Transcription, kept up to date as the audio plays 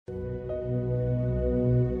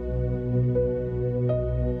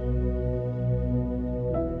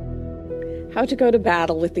How to Go to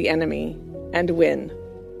Battle with the Enemy and Win,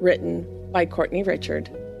 written by Courtney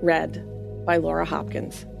Richard, read by Laura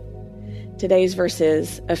Hopkins. Today's verse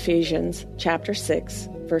is Ephesians chapter 6,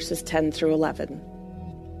 verses 10 through 11.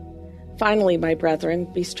 Finally, my brethren,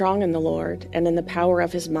 be strong in the Lord and in the power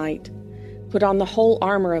of his might. Put on the whole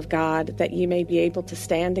armor of God, that ye may be able to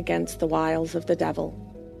stand against the wiles of the devil.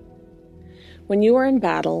 When you are in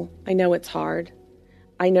battle, I know it's hard.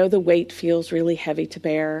 I know the weight feels really heavy to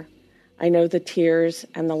bear. I know the tears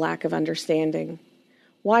and the lack of understanding.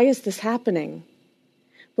 Why is this happening?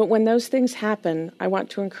 But when those things happen, I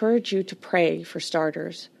want to encourage you to pray for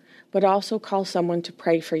starters, but also call someone to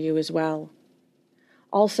pray for you as well.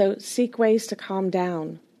 Also, seek ways to calm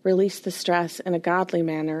down, release the stress in a godly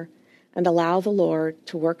manner, and allow the Lord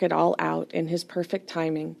to work it all out in his perfect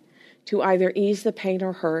timing to either ease the pain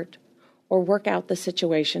or hurt, or work out the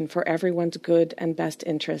situation for everyone's good and best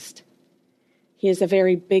interest. He is a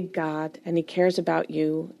very big God, and he cares about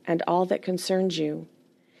you and all that concerns you.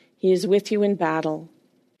 He is with you in battle.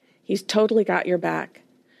 He's totally got your back,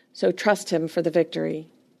 so trust him for the victory.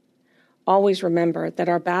 Always remember that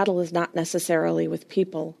our battle is not necessarily with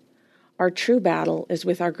people. Our true battle is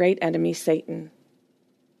with our great enemy, Satan.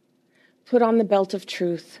 Put on the belt of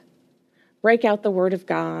truth. Break out the Word of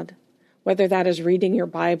God, whether that is reading your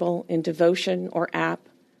Bible in devotion or app,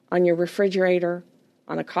 on your refrigerator,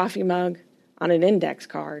 on a coffee mug, on an index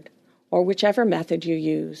card, or whichever method you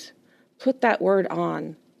use. Put that word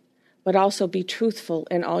on, but also be truthful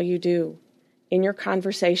in all you do, in your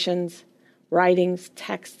conversations, writings,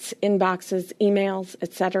 texts, inboxes, emails,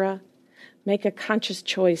 etc. Make a conscious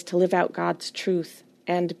choice to live out God's truth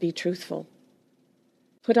and be truthful.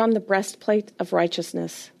 Put on the breastplate of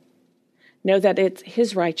righteousness. Know that it's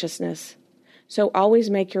his righteousness, so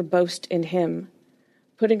always make your boast in him.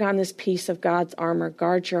 Putting on this piece of God's armor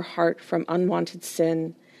guards your heart from unwanted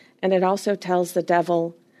sin, and it also tells the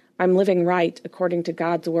devil, I'm living right according to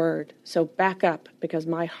God's word, so back up because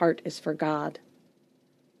my heart is for God.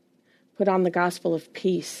 Put on the gospel of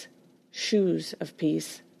peace, shoes of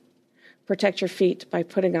peace. Protect your feet by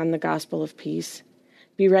putting on the gospel of peace.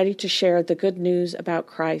 Be ready to share the good news about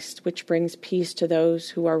Christ, which brings peace to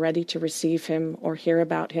those who are ready to receive him or hear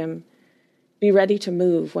about him. Be ready to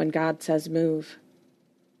move when God says move.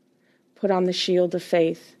 Put on the shield of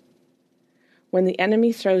faith. When the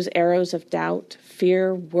enemy throws arrows of doubt,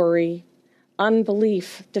 fear, worry,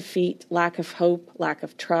 unbelief, defeat, lack of hope, lack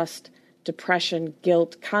of trust, depression,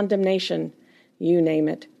 guilt, condemnation, you name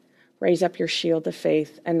it, raise up your shield of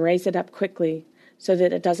faith and raise it up quickly so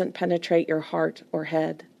that it doesn't penetrate your heart or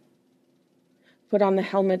head. Put on the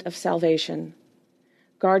helmet of salvation.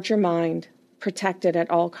 Guard your mind, protect it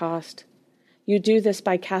at all cost. You do this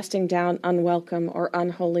by casting down unwelcome or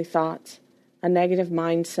unholy thoughts, a negative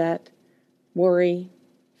mindset, worry,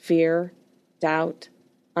 fear, doubt,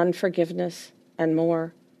 unforgiveness, and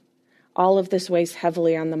more. All of this weighs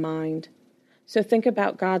heavily on the mind. So think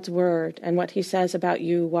about God's word and what he says about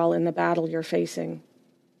you while in the battle you're facing.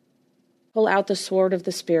 Pull out the sword of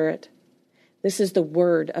the Spirit. This is the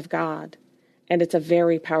word of God, and it's a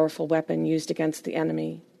very powerful weapon used against the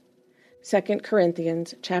enemy. 2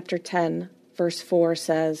 Corinthians chapter 10, verse 4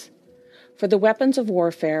 says, For the weapons of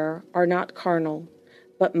warfare are not carnal,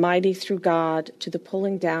 but mighty through God to the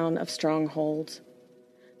pulling down of strongholds.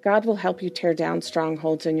 God will help you tear down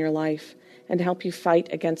strongholds in your life and help you fight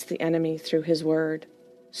against the enemy through his word.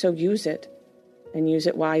 So use it, and use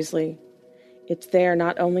it wisely. It's there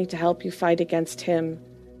not only to help you fight against him,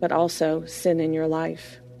 but also sin in your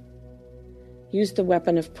life. Use the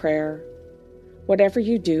weapon of prayer. Whatever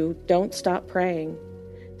you do, don't stop praying.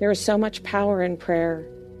 There is so much power in prayer.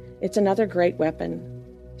 It's another great weapon.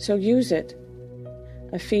 So use it.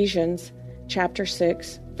 Ephesians chapter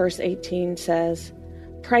 6, verse 18 says,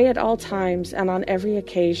 Pray at all times and on every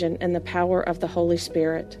occasion in the power of the Holy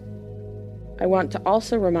Spirit. I want to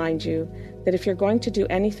also remind you that if you're going to do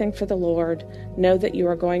anything for the Lord, know that you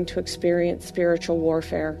are going to experience spiritual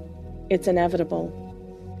warfare. It's inevitable.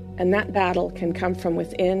 And that battle can come from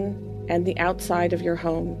within and the outside of your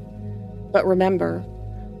home. But remember,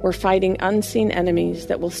 we're fighting unseen enemies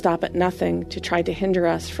that will stop at nothing to try to hinder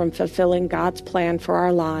us from fulfilling God's plan for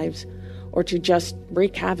our lives or to just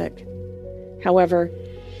wreak havoc. However,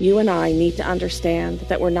 you and I need to understand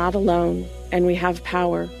that we're not alone and we have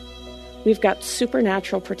power. We've got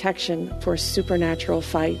supernatural protection for a supernatural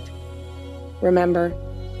fight. Remember,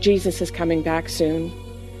 Jesus is coming back soon,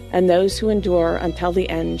 and those who endure until the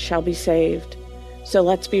end shall be saved. So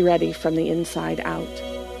let's be ready from the inside out.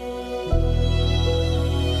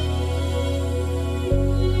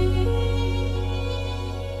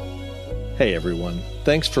 Hey everyone,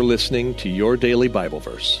 thanks for listening to Your Daily Bible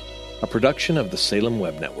Verse. a production of the Salem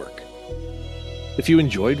Web Network. If you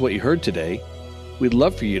enjoyed what you heard today, we'd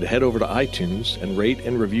love for you to head over to iTunes and rate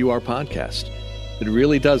and review our podcast. It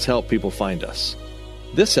really does help people find us.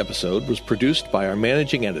 This episode was produced by our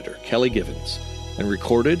managing editor, Kelly Givens, and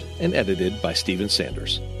recorded and edited by Stephen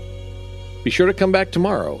Sanders. Be sure to come back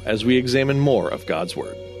tomorrow as we examine more of God's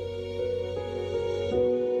Word.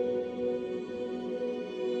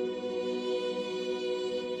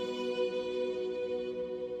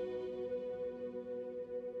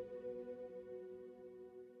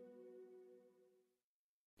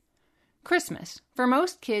 Christmas. For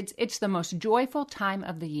most kids, it's the most joyful time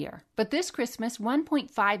of the year. But this Christmas,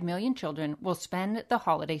 1.5 million children will spend the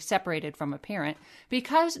holiday separated from a parent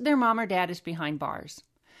because their mom or dad is behind bars.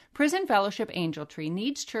 Prison Fellowship Angel Tree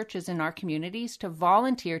needs churches in our communities to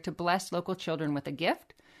volunteer to bless local children with a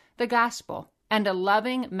gift, the gospel, and a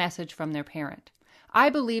loving message from their parent. I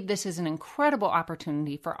believe this is an incredible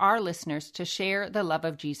opportunity for our listeners to share the love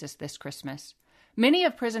of Jesus this Christmas. Many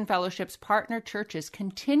of Prison Fellowship's partner churches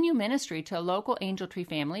continue ministry to local Angel Tree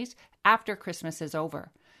families after Christmas is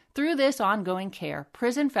over. Through this ongoing care,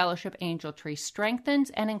 Prison Fellowship Angel Tree strengthens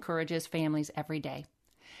and encourages families every day.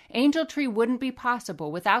 Angel Tree wouldn't be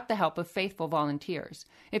possible without the help of faithful volunteers.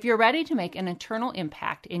 If you're ready to make an eternal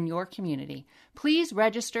impact in your community, please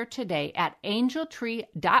register today at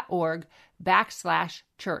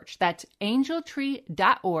angeltree.org/church. That's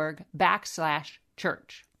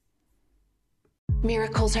angeltree.org/church.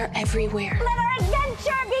 Miracles are everywhere. Let our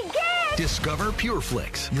adventure begin! Discover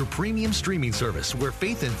PureFlix, your premium streaming service where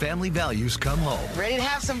faith and family values come home. Ready to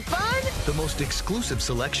have some fun? The most exclusive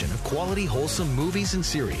selection of quality, wholesome movies and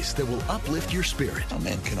series that will uplift your spirit. A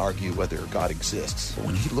man can argue whether God exists, but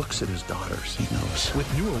when he looks at his daughters, he knows.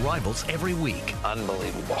 With new arrivals every week.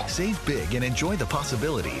 Unbelievable. Save big and enjoy the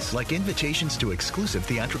possibilities, like invitations to exclusive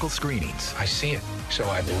theatrical screenings. I see it, so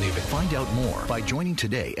I believe it. Find out more by joining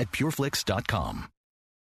today at pureflix.com.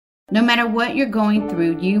 No matter what you're going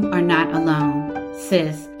through, you are not alone.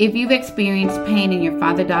 Sis, if you've experienced pain in your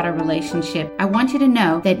father-daughter relationship, I want you to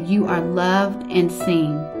know that you are loved and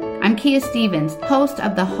seen. I'm Kia Stevens, host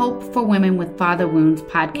of the Hope for Women with Father Wounds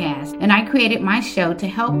podcast, and I created my show to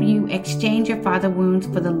help you exchange your father wounds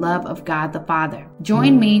for the love of God the Father.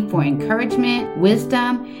 Join me for encouragement,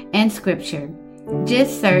 wisdom, and scripture.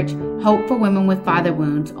 Just search Hope for Women with Father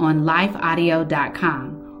Wounds on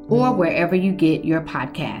lifeaudio.com or wherever you get your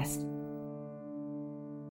podcasts.